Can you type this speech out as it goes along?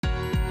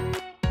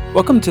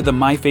Welcome to the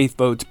My Faith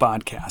Votes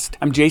podcast.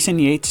 I'm Jason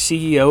Yates,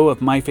 CEO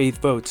of My Faith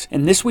Votes.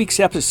 In this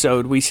week's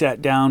episode, we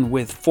sat down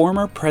with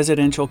former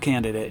presidential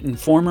candidate and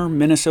former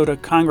Minnesota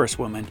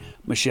Congresswoman,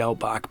 Michele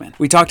Bachmann.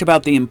 We talked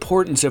about the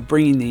importance of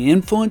bringing the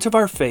influence of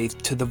our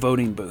faith to the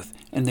voting booth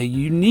and the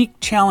unique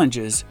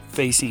challenges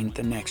facing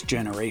the next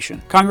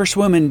generation.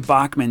 Congresswoman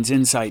Bachmann's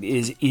insight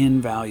is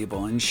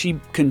invaluable, and she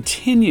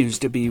continues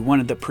to be one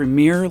of the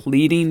premier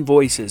leading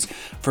voices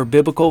for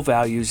biblical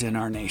values in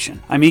our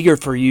nation. I'm eager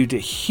for you to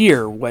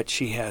hear what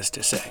she has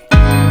to say.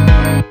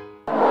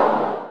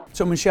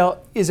 So,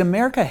 Michele, is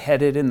America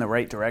headed in the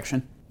right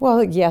direction?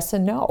 Well, yes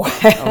and no.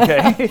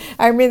 Okay.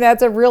 I mean,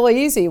 that's a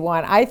really easy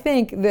one. I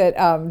think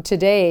that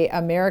today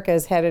America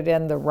is headed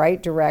in the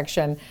right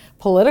direction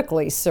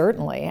politically,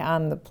 certainly.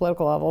 On the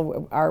political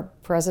level, our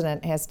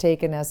president has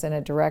taken us in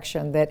a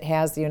direction that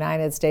has the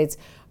United States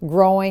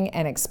growing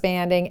and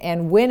expanding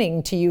and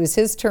winning, to use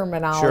his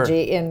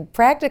terminology, Sure. in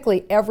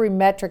practically every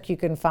metric you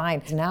can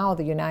find. Now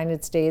the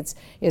United States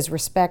is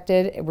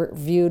respected, we're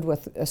viewed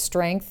with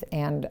strength,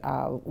 and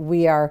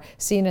we are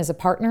seen as a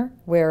partner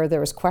where there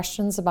was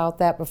questions about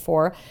that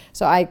before.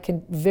 So I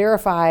can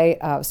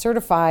verify,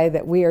 certify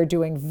that we are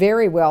doing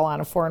very well on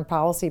a foreign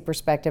policy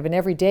perspective, and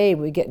every day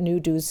we get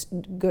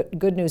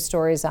good news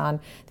stories on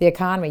the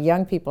economy.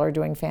 Young people are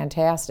doing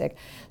fantastic.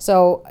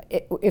 So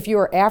if you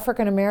are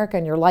African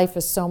American, your life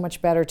is so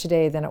much better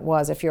today than it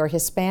was. If you're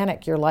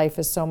Hispanic, your life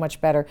is so much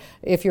better.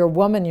 If you're a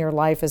woman, your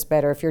life is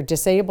better. If you're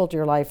disabled,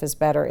 your life is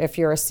better. If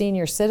you're a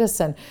senior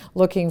citizen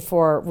looking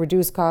for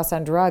reduced costs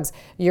on drugs,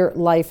 your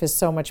life is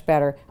so much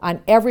better.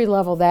 On every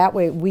level that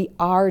way, we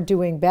are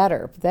doing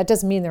better. That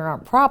doesn't mean there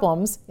aren't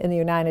problems in the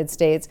United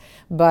States,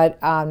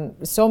 but on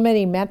so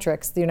many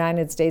metrics, the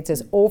United States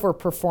is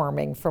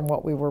overperforming from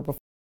what we were before.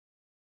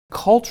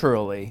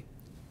 Culturally,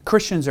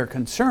 Christians are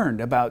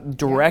concerned about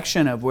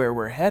direction of where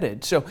we're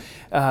headed. So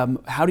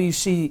how do you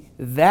see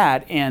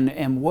that,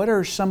 and what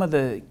are some of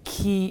the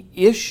key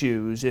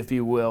issues, if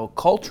you will,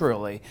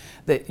 culturally,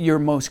 that you're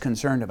most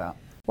concerned about?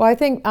 Well, I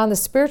think on the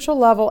spiritual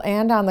level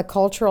and on the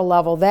cultural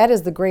level, that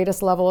is the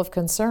greatest level of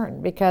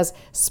concern, because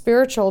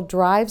spiritual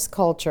drives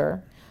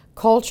culture,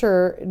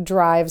 culture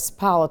drives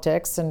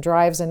politics, and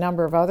drives a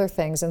number of other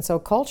things. And so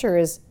culture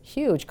is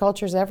huge.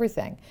 Culture is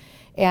everything.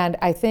 And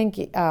I think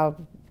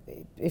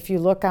if you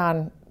look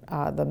on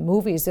the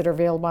movies that are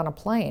available on a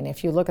plane,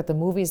 if you look at the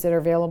movies that are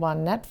available on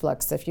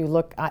Netflix, if you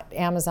look at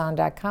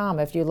Amazon.com,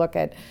 if you look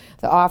at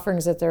the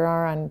offerings that there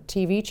are on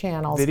TV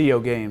channels. Video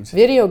games,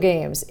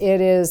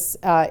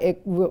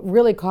 it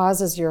really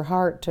causes your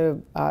heart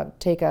to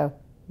take a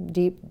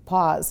deep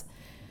pause,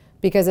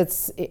 because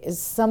it's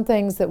some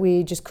things that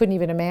we just couldn't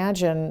even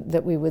imagine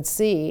that we would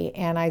see.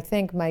 And I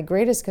think my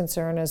greatest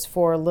concern is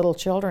for little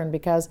children,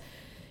 because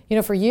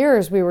for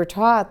years we were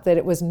taught that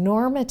it was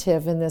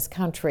normative in this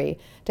country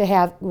to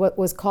have what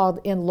was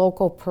called in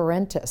loco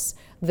parentis,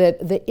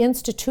 that the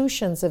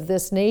institutions of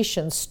this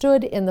nation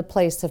stood in the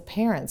place of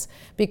parents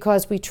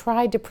because we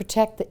tried to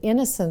protect the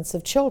innocence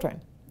of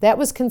children. That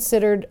was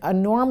considered a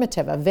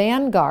normative, a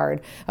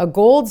vanguard, a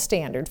gold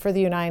standard for the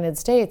United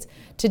States.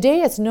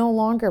 Today it's no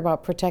longer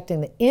about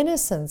protecting the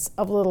innocence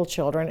of little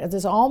children. It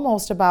is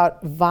almost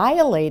about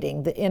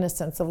violating the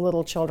innocence of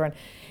little children.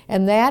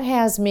 And that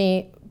has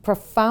me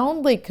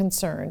profoundly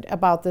concerned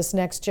about this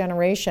next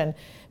generation,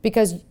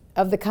 because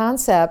of the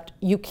concept,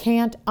 you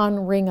can't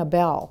unring a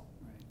bell.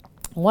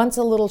 Once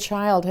a little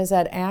child has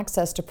had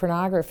access to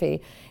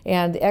pornography,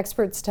 and the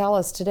experts tell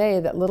us today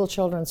that little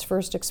children's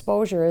first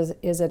exposure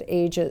is at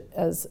age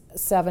as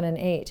 7 and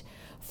 8,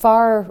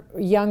 far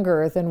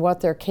younger than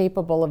what they're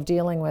capable of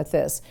dealing with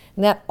this.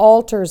 And that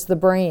alters the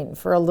brain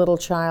for a little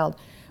child.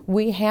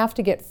 We have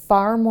to get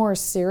far more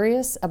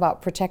serious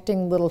about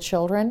protecting little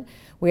children.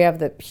 We have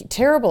the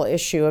terrible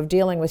issue of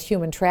dealing with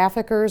human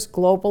traffickers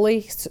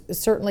globally,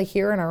 certainly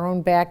here in our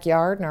own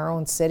backyard, in our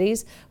own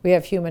cities. We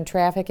have human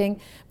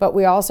trafficking, but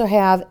we also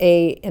have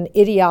an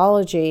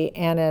ideology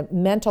and a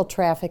mental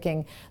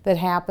trafficking that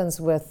happens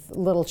with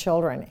little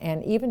children,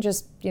 and even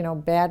just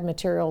bad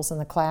materials in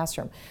the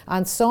classroom.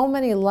 On so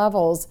many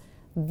levels,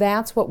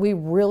 that's what we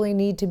really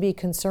need to be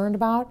concerned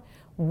about.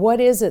 What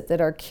is it that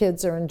our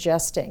kids are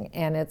ingesting?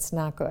 And it's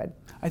not good.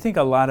 I think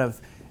a lot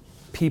of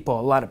people,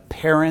 a lot of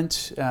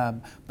parents,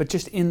 but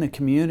just in the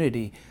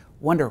community,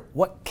 wonder,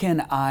 what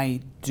can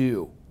I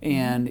do?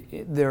 And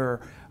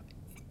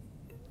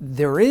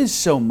there is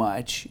so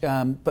much,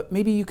 but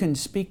maybe you can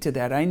speak to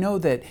that. I know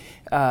that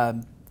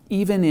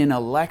even in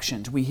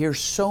elections, we hear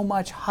so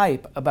much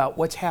hype about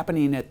what's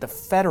happening at the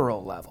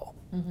federal level,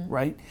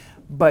 right?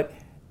 But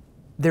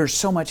there's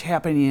so much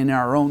happening in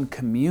our own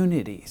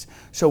communities.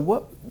 So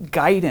what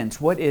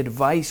guidance, what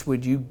advice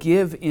would you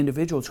give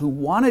individuals who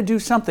want to do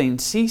something,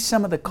 see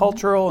some of the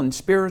cultural and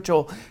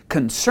spiritual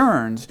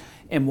concerns,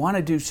 and want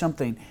to do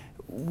something?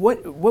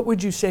 What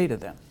would you say to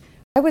them?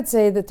 I would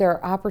say that there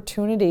are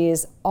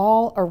opportunities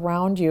all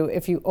around you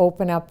if you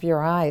open up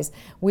your eyes.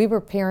 We were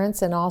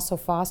parents and also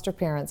foster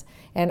parents,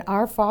 and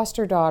our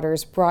foster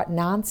daughters brought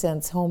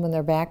nonsense home in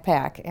their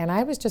backpack, and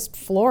I was just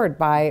floored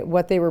by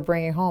what they were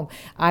bringing home.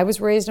 I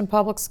was raised in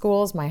public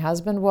schools, my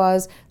husband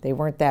was, they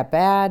weren't that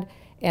bad.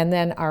 And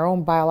then our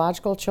own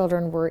biological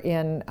children were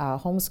in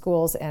home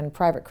schools and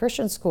private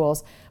Christian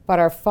schools, but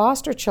our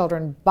foster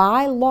children,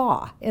 by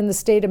law, in the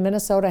state of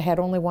Minnesota had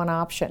only one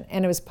option,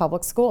 and it was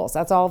public schools.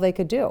 That's all they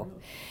could do.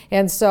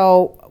 And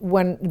so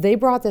when they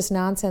brought this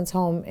nonsense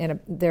home in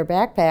their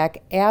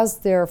backpack, as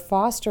their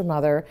foster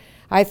mother,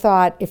 I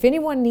thought, if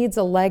anyone needs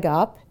a leg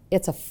up,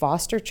 it's a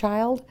foster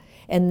child.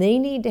 And they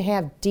need to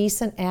have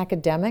decent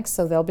academics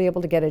so they'll be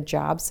able to get a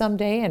job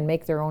someday and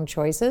make their own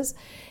choices.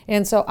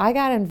 And so I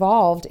got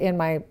involved in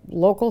my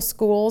local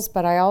schools,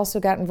 but I also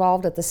got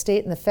involved at the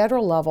state and the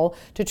federal level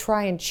to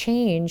try and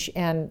change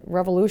and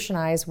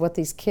revolutionize what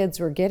these kids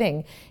were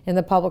getting in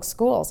the public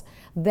schools.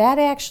 That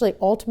actually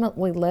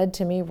ultimately led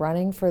to me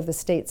running for the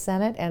state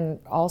Senate and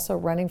also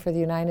running for the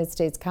United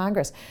States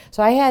Congress.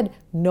 So I had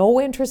no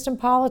interest in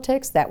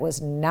politics. That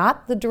was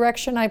not the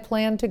direction I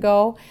planned to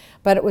go,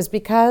 but it was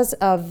because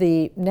of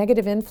the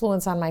negative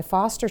influence on my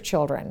foster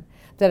children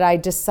that I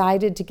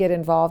decided to get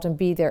involved and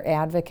be their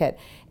advocate.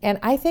 And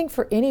I think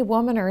for any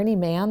woman or any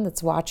man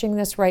that's watching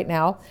this right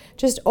now,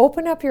 just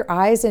open up your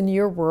eyes in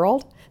your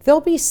world. There'll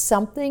be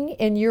something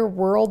in your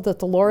world that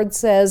the Lord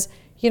says,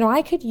 you know,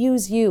 I could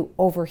use you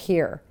over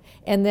here.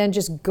 And then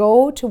just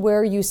go to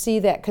where you see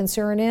that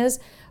concern is.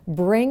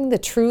 Bring the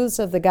truths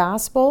of the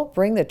gospel,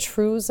 bring the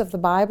truths of the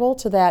Bible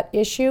to that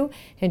issue,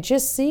 and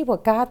just see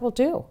what God will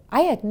do.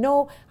 I had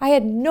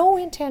no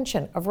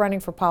intention of running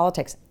for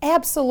politics.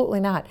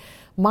 Absolutely not.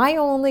 My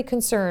only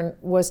concern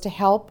was to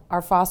help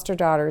our foster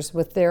daughters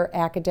with their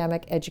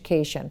academic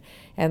education.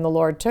 And the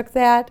Lord took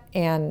that,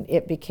 and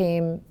it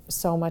became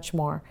so much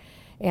more.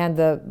 And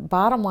the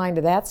bottom line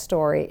to that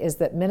story is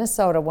that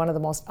Minnesota, one of the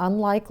most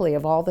unlikely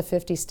of all the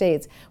 50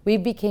 states, we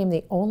became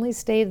the only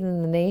state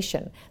in the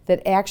nation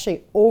that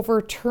actually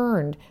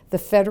overturned the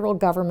federal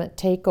government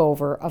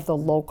takeover of the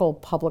local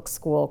public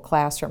school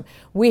classroom.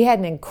 We had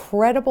an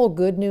incredible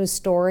good news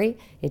story.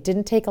 It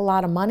didn't take a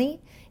lot of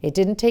money. It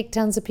didn't take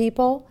tons of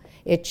people.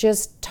 It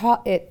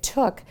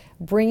took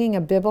bringing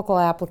a biblical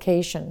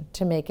application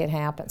to make it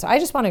happen. So I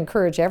just want to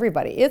encourage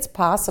everybody. It's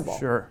possible.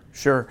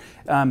 Sure.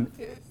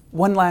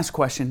 One last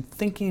question,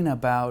 thinking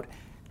about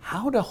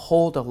how to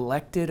hold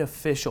elected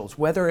officials,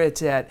 whether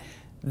it's at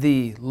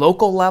the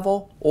local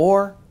level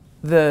or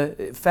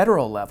the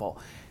federal level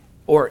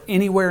or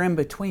anywhere in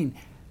between.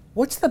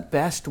 What's the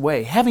best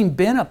way, having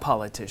been a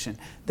politician,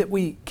 that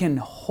we can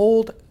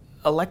hold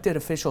elected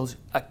officials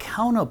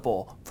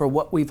accountable for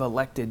what we've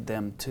elected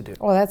them to do?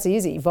 Oh, that's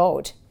easy.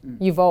 Vote.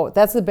 You vote.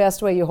 That's the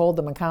best way you hold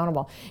them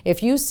accountable.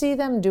 If you see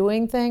them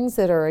doing things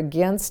that are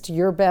against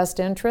your best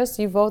interests,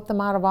 you vote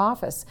them out of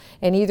office.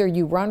 And either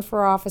you run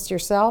for office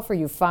yourself or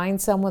you find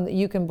someone that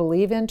you can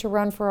believe in to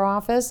run for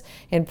office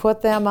and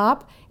put them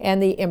up,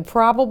 and the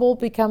improbable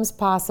becomes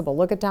possible.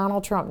 Look at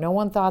Donald Trump. No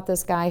one thought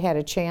this guy had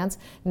a chance.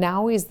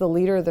 Now he's the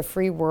leader of the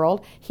free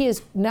world. He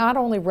is not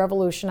only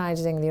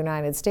revolutionizing the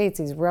United States,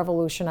 he's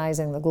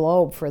revolutionizing the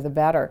globe for the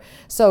better.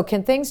 So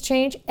can things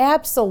change?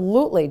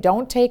 Absolutely.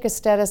 Don't take a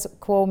status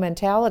quo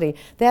mentality.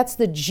 That's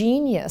the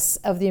genius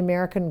of the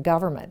American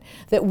government,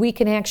 that we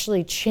can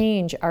actually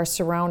change our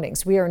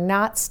surroundings. We are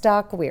not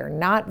stuck. We are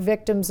not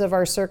victims of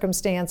our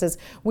circumstances.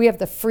 We have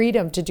the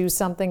freedom to do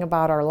something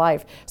about our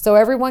life. So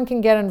everyone can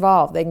get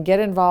involved. They can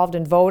get involved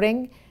in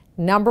voting,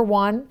 number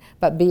one,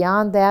 but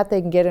beyond that, they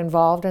can get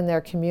involved in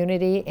their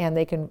community and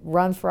they can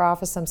run for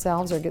office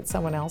themselves or get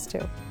someone else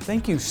to.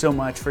 Thank you so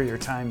much for your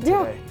time today.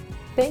 Yeah,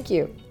 thank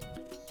you.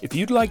 If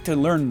you'd like to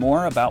learn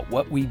more about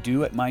what we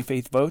do at My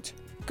Faith Votes,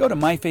 go to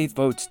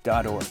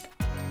myfaithvotes.org.